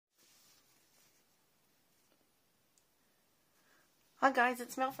Hi guys,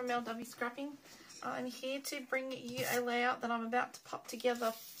 it's Mel from LW Scrapping. I'm here to bring you a layout that I'm about to pop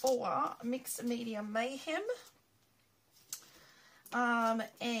together for Mixed Media Mayhem. And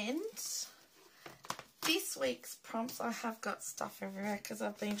this week's prompts, I have got stuff everywhere because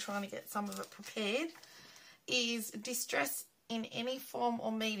I've been trying to get some of it prepared, is distress in any form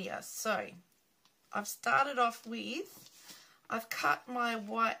or media. So I've started off with, I've cut my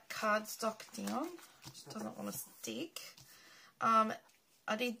white cardstock down, which doesn't want to stick.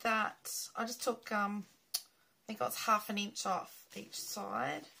 I did that, I just took, I think it was ½ an inch off each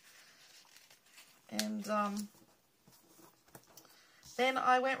side. And then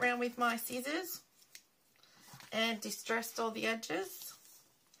I went around with my scissors and distressed all the edges.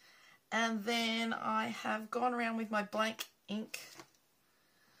 And then I have gone around with my blank ink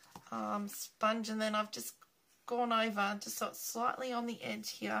sponge, and then I've just gone over just so it's slightly on the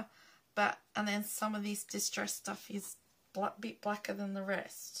edge here, and then some of this distressed stuff is a bit blacker than the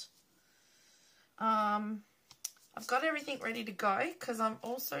rest. I've got everything ready to go because I'm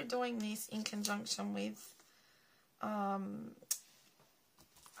also doing this in conjunction with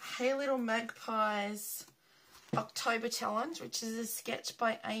Hey Little Magpie's October Challenge, which is a sketch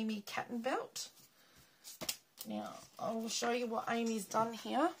by Amy Cattenbelt. Now, I will show you what Amy's done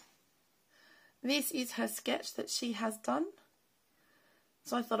here. This is her sketch that she has done.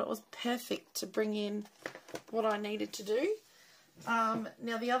 So I thought it was perfect to bring in what I needed to do.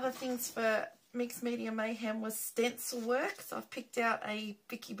 Now, the other things for Mixed Media Mayhem was stencil work. So I've picked out a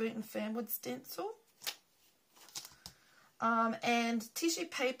Vicky Boonton Fernwood stencil. And tissue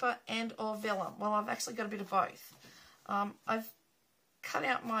paper and or vellum. Well, I've actually got a bit of both. I've cut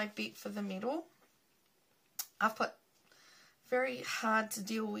out my bit for the middle. I've put very hard to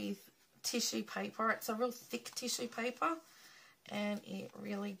deal with tissue paper. It's a real thick tissue paper, and it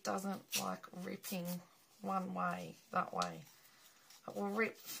really doesn't like ripping one way, that way. It will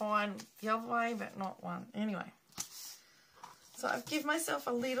rip fine the other way, but not one. Anyway, so I've given myself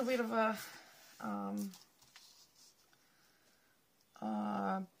a little bit of a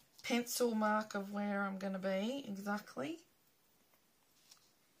pencil mark of where I'm going to be exactly.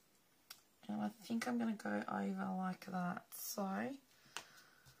 And I think I'm going to go over like that. So I'm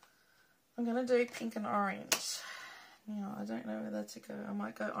going to do pink and orange. Now, I don't know whether to go. I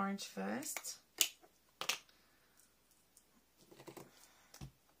might go orange first.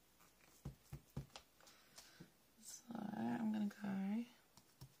 So I'm going to go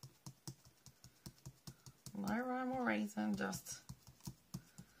no rhyme or reason, just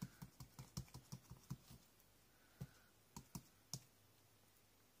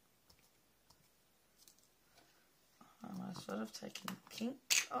I should have taken pink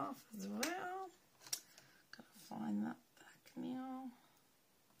off as well. Gotta find that back now.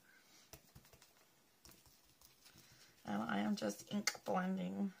 And I am just ink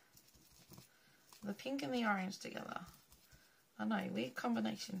blending the pink and the orange together. I know, weird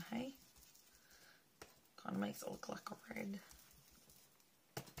combination, hey? Kind of makes it look like a red.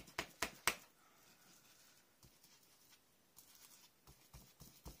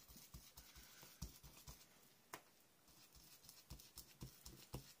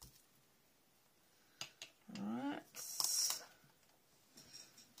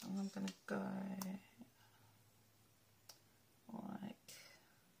 I'm going to go like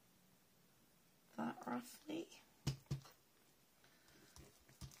that roughly.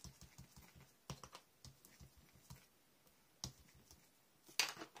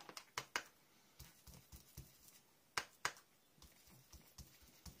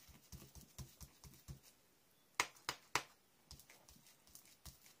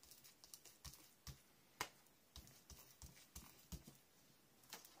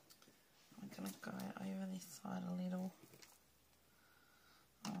 Go over this side a little.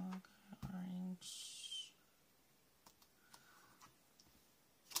 I'll go orange.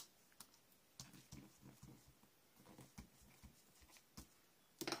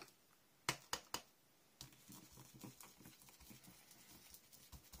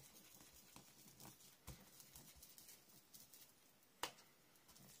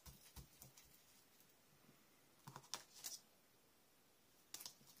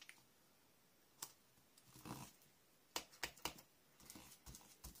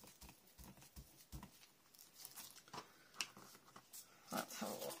 Let's have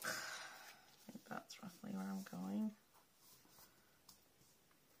a look. I think that's roughly where I'm going.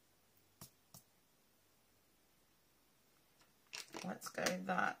 Let's go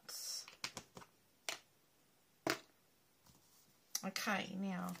that. Okay,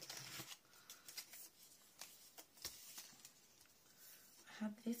 now I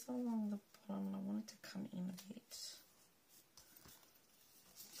had this along the bottom and I wanted to come in a bit.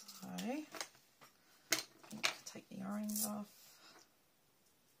 take the orange off.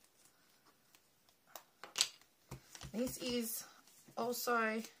 This is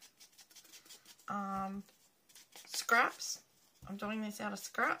also scraps. I'm doing this out of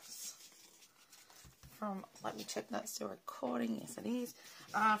scraps from, let me check that's still recording, yes it is,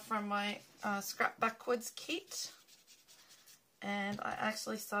 from my Scrap Backwards kit. And I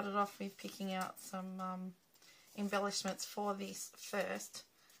actually started off with picking out some embellishments for this first,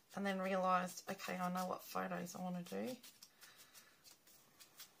 and then realised, okay, I know what photos I want to do.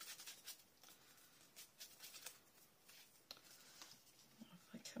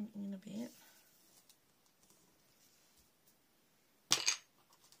 If I come in a bit.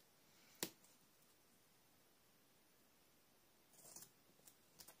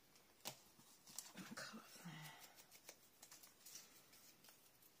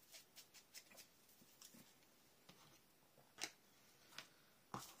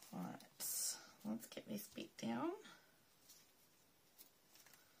 Let's get this bit down.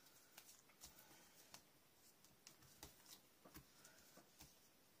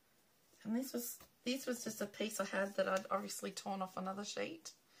 And this was just a piece I had that I'd obviously torn off another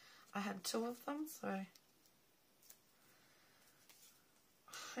sheet. I had 2 of them, so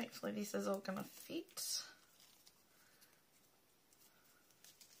hopefully this is all going to fit.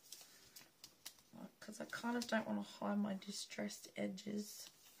 Because I kind of don't want to hide my distressed edges.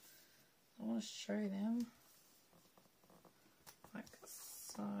 I want to show them, like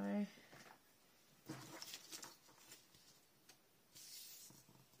so.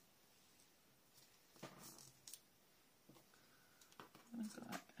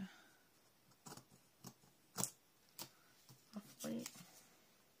 Roughly.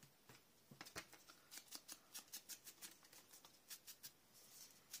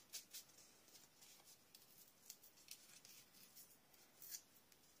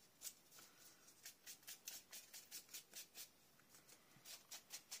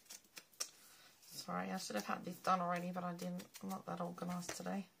 Sorry, I should have had this done already, but I didn't. I'm not that organised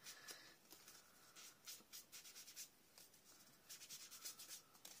today.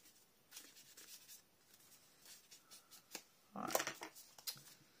 Right.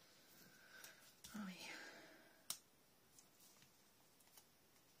 Oh, yeah.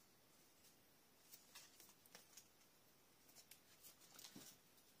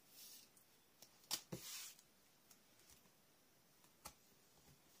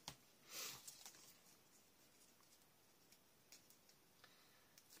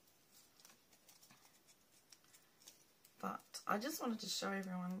 But I just wanted to show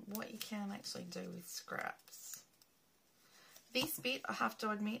everyone what you can actually do with scraps. This bit, I have to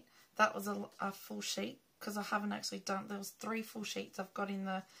admit, that was a full sheet, because I haven't actually done, there was 3 full sheets I've got in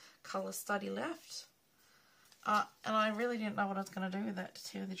the colour study left. And I really didn't know what I was going to do with that, to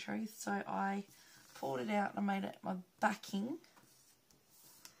tell you the truth. So I pulled it out and I made it my backing.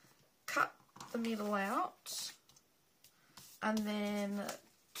 Cut the middle out. And then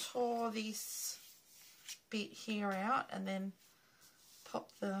tore this bit here out, and then pop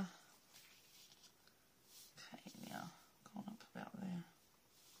the, okay, now going up about there.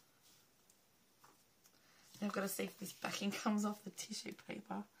 Now I've got to see if this backing comes off the tissue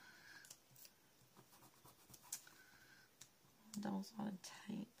paper. Double-sided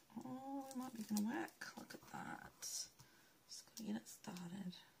tape. Oh, it might be going to work. Look at that. Just got to get it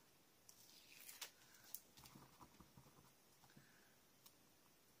started.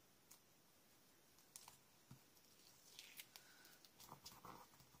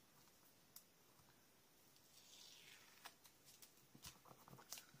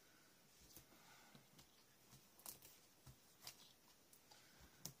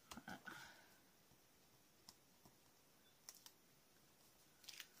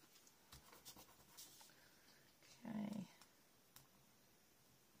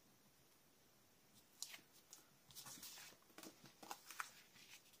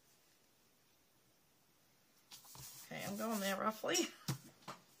 I'm going there roughly.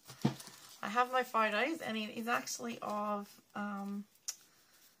 I have my photos, and it is actually of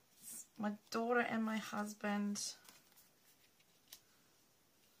my daughter and my husband.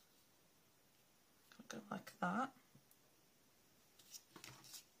 Go like that.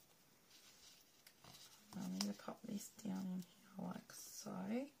 I need to pop this down in here like so.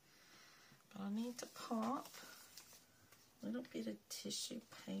 But I need to pop a little bit of tissue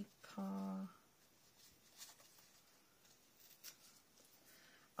paper.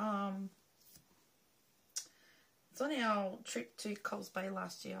 It's on our trip to Coles Bay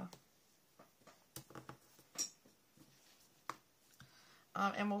last year.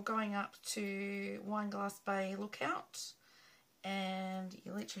 And we're going up to Wineglass Bay Lookout, and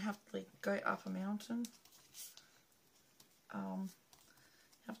you literally have to go up a mountain. You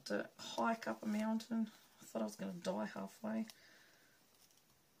have to hike up a mountain. I thought I was going to die halfway.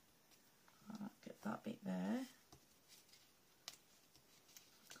 Get that bit there.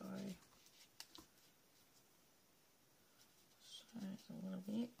 Go straight a little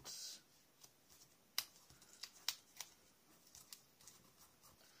bit.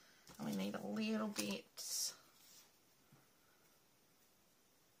 And we need a little bit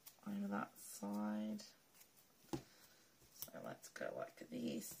over that side. So let's go like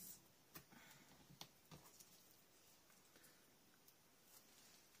this.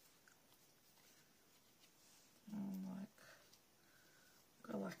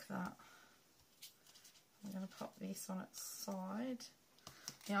 Go like that. I'm going to pop this on its side.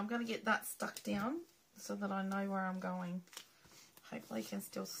 Now I'm going to get that stuck down so that I know where I'm going. Hopefully you can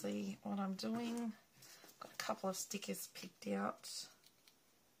still see what I'm doing. Got a couple of stickers picked out.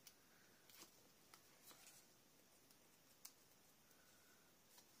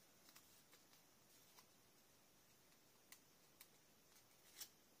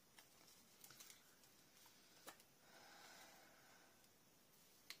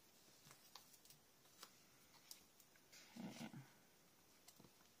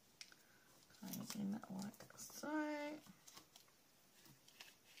 In that like so.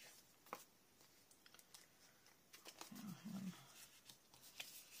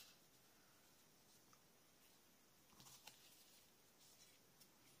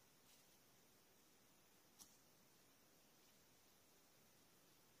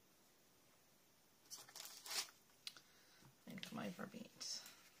 And come over a bit.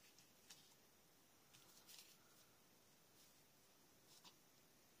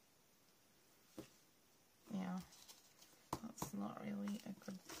 Yeah, that's not really a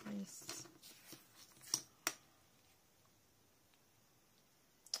good place.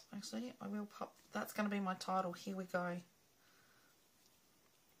 Actually, I will pop, that's going to be my title. Here we go.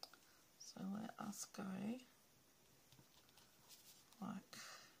 So let us go like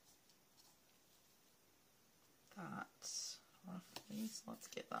that, roughly. So let's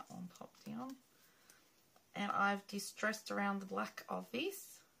get that one popped down. And I've distressed around the black of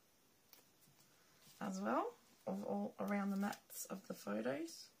this as well, of all around the mats of the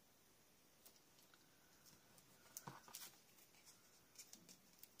photos.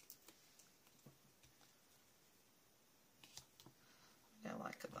 Go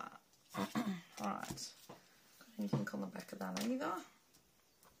like that. Alright, got anything on the back of that either.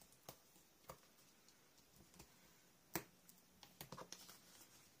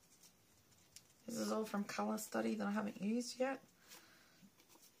 This is all from Colour Study that I haven't used yet.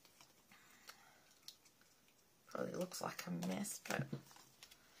 Probably looks like a mess, but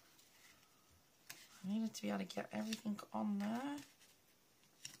I needed to be able to get everything on there.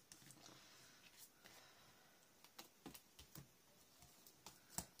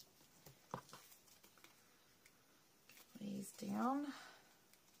 Get these down.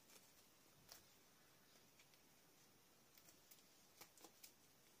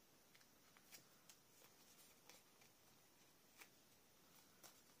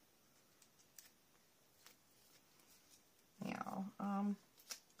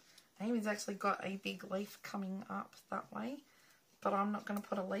 Amy's actually got a big leaf coming up that way, but I'm not going to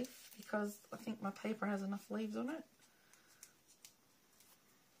put a leaf because I think my paper has enough leaves on it.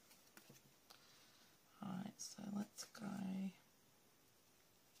 Alright, so let's go.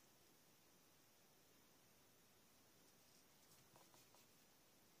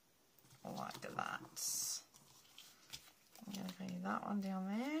 Like that. I'm going to do that one down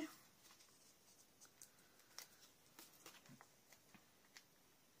there.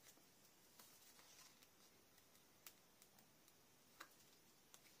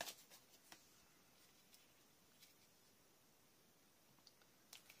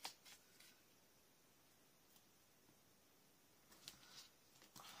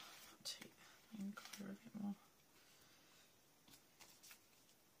 A bit more.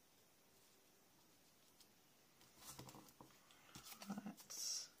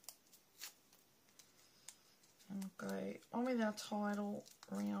 Right. And go on with our title,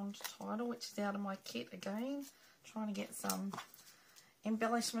 round title, which is out of my kit again. Trying to get some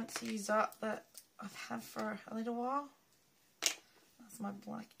embellishments used up that I've had for a little while. That's my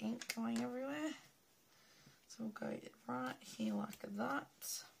black ink going everywhere. So we'll go right here like that.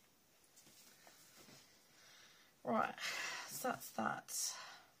 Right, so that's that.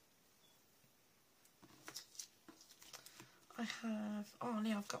 I have, oh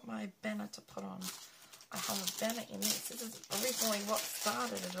now I've got my banner to put on. I have a banner in this. This is originally what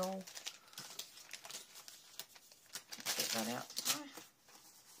started it all. Get that out, did I?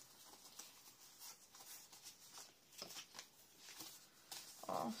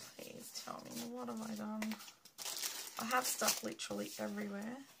 Oh, please tell me, what have I done? I have stuff literally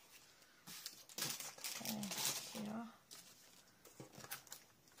everywhere. Okay, here.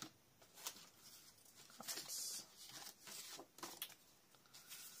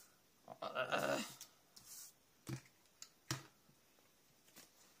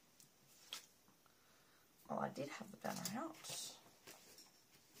 Well, I did have the banner out.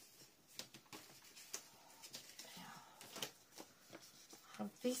 Have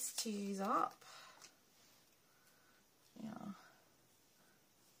this to use up. Yeah.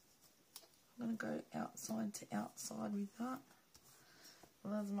 I'm going to go outside to outside with that.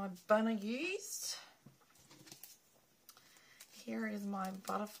 Well, there's my banner used. Here is my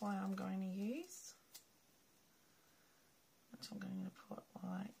butterfly I'm going to use. Which I'm going to put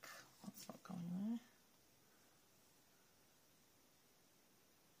like, what's not going there?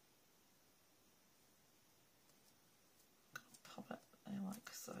 Pop it there like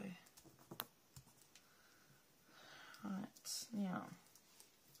so. Right, now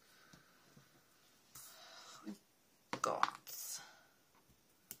we've got,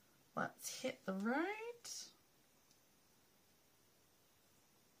 let's hit the road.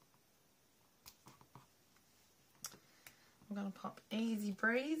 I'm going to pop Easy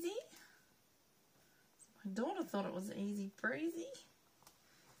Breezy. My daughter thought it was Easy Breezy.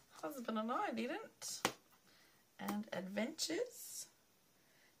 Husband and I didn't. And Adventures.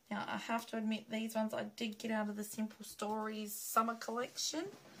 Now, I have to admit, these ones I did get out of the Simple Stories summer collection.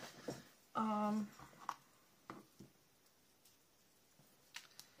 And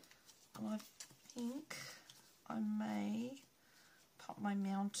I think I may pop my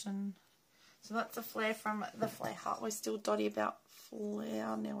mountain. So that's a Flair from the Flair Heart. We're still dotty about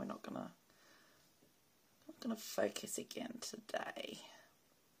Flair. Now we're not gonna focus again today.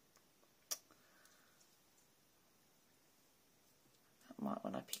 That might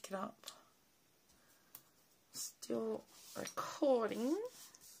when I pick it up. Still recording.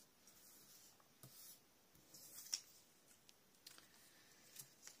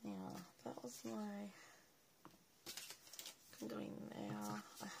 Now that was my. I'm going there.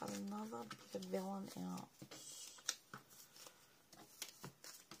 I have another bit of vellum out.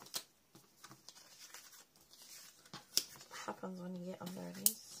 What happens when you get, oh, there it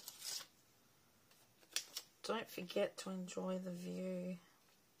is. Don't forget to enjoy the view.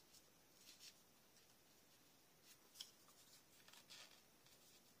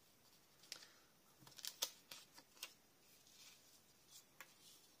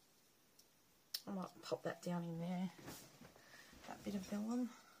 I might pop that down in there. That bit of vellum.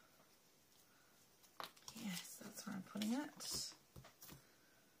 Yes, that's where I'm putting it.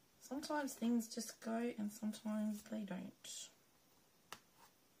 Sometimes things just go and sometimes they don't.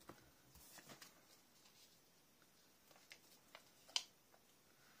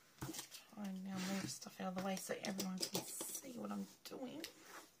 Try and now move stuff out of the way so everyone can see what I'm doing.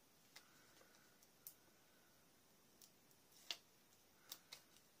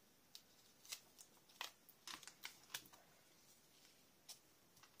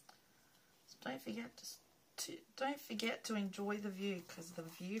 Don't forget to enjoy the view, because the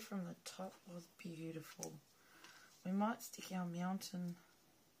view from the top was beautiful. We might stick our mountain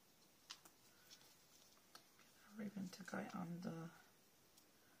ribbon to go under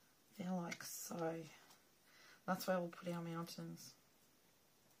there like so. That's where we'll put our mountains,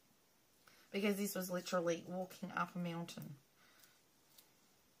 because this was literally walking up a mountain.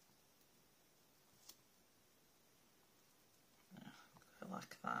 Go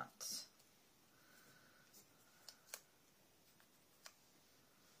like that.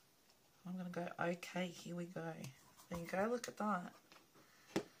 I'm going to go, okay, here we go. There you go, look at that.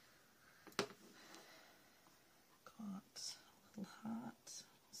 Got a little heart,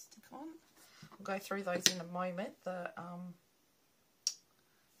 stick on. We'll go through those in a moment. The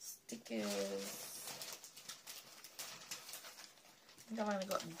stickers, I think I've only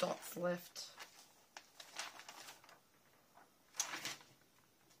got dots left.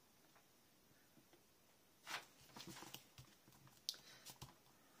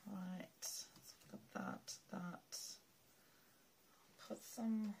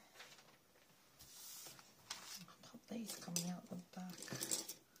 Pop these coming out the back.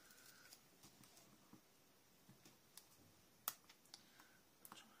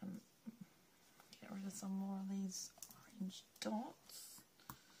 Try and get rid of some more of these orange dots.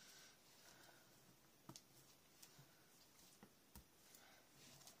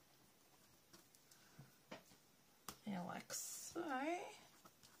 Yeah, like so.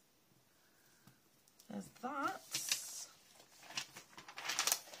 There's that.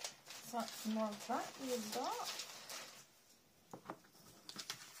 that's more of that used up.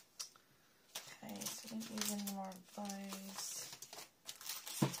 Okay, so I didn't use any more of those.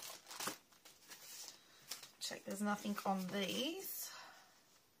 Check there's nothing on these.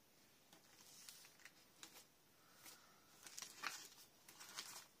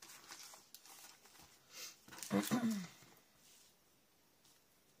 I'm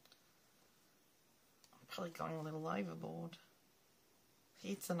probably going a little overboard.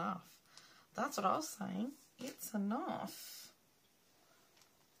 It's enough. That's what I was saying. It's enough.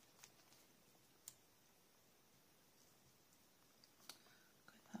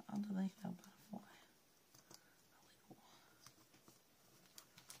 Put that underneath our butterfly. A little.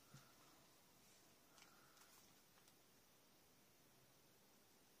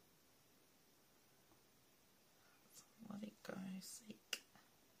 Let it go, seek.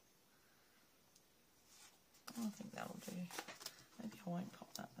 I think that'll do. Maybe I won't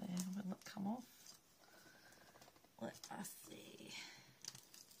pop that there. Will it come off? Let us see.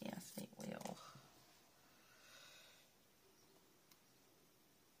 Yes, it will.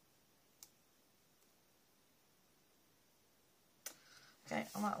 Okay,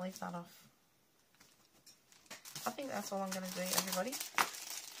 I might leave that off. I think that's all I'm going to do, everybody.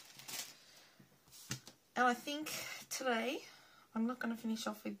 And I think today I'm not going to finish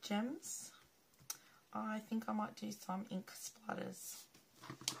off with gems. I think I might do some ink splatters.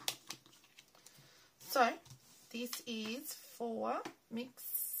 So, this is for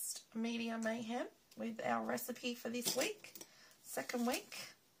Mixed Media Mayhem with our recipe for this week, second week.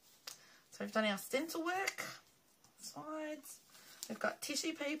 So we've done our stencil work, slides, we've got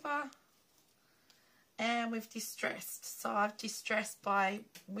tissue paper, and we've distressed. So I've distressed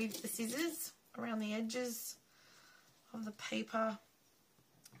with the scissors around the edges of the paper.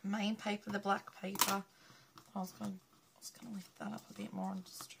 Main paper, the black paper. I was going to lift that up a bit more and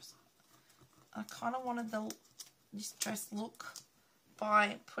distress it. I kind of wanted the distress look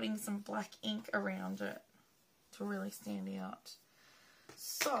by putting some black ink around it to really stand out.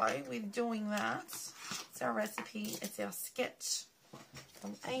 So with doing that, it's our recipe. It's our sketch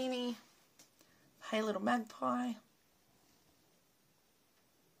from Amy. Hey Little Magpie.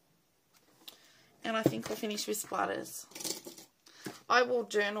 And I think we'll finish with splatters. I will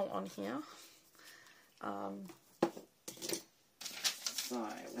journal on here. So,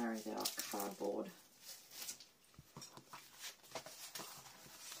 where is our cardboard?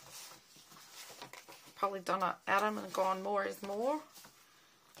 Probably done an atom and gone more is more.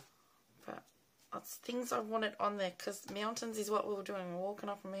 But that's things I wanted on there because mountains is what we were doing. We're walking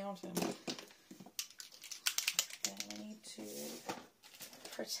up a mountain. And we need to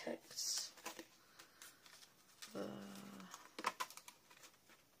protect the...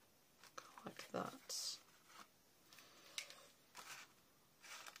 that.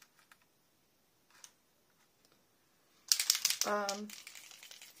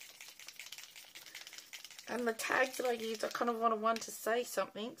 And the tags that I used, I kind of wanted one to say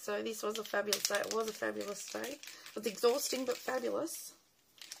something. So this was a fabulous day. It was a fabulous day. It was exhausting but fabulous.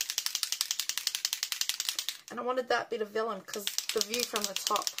 And I wanted that bit of vellum because the view from the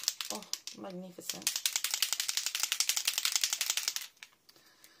top, oh, magnificent.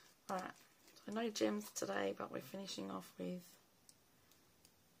 Alright. So no gems today, but we're finishing off with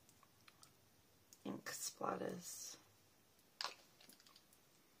ink splatters.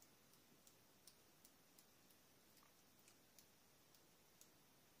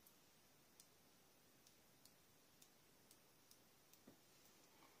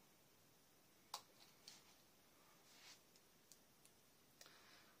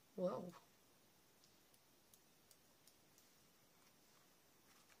 Whoa.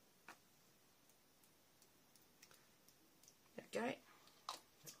 There we go.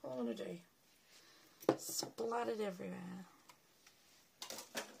 That's all I want to do. Splattered everywhere.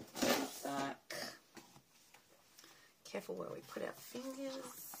 Back. Careful where we put our fingers.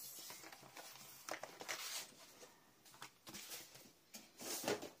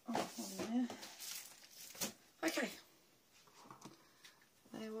 Oh, yeah. Okay.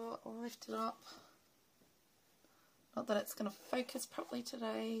 They will lift it up. Not that it's going to focus properly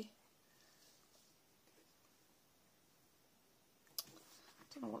today.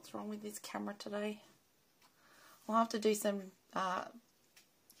 Don't know what's wrong with this camera today. I'll have to do some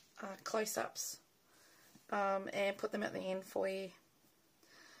close-ups and put them at the end for you.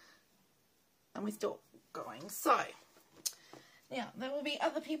 And we're still going. So, now there will be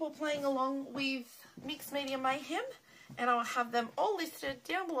other people playing along with Mixed Media Mayhem. And I'll have them all listed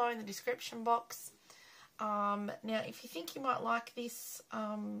down below in the description box. Now, if you think you might like this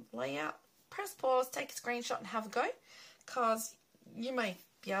layout, press pause, take a screenshot and have a go. Because you may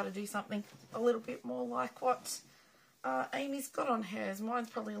be able to do something a little bit more like what Amy's got on hers. Mine's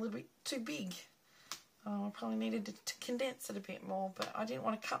probably a little bit too big. I probably needed to condense it a bit more, but I didn't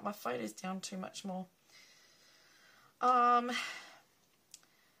want to cut my photos down too much more. And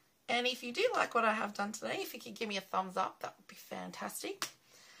if you do like what I have done today, if you could give me a thumbs up, that would be fantastic.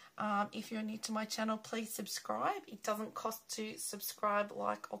 If you're new to my channel, please subscribe. It doesn't cost to subscribe,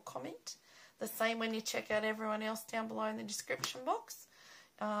 like, or comment. The same when you check out everyone else down below in the description box.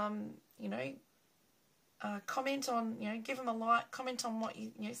 You know, comment on, you know, give them a like, comment on what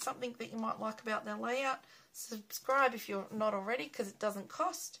you know, something that you might like about their layout. Subscribe if you're not already, because it doesn't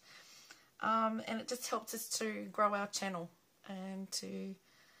cost. And it just helps us to grow our channel and to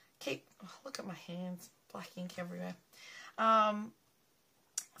keep, oh, look at my hands, black ink everywhere.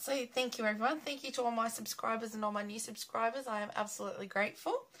 So thank you, everyone. Thank you to all my subscribers and all my new subscribers. I am absolutely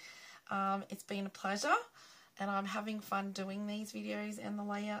grateful. It's been a pleasure, and I'm having fun doing these videos and the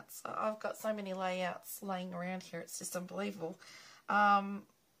layouts. I've got so many layouts laying around here. It's just unbelievable. And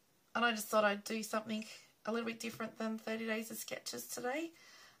I just thought I'd do something a little bit different than 30 Days of Sketches today.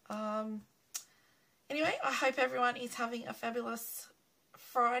 Anyway, I hope everyone is having a fabulous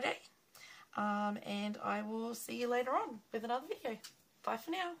Friday. And I will see you later on with another video. Bye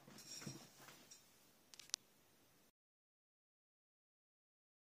for now.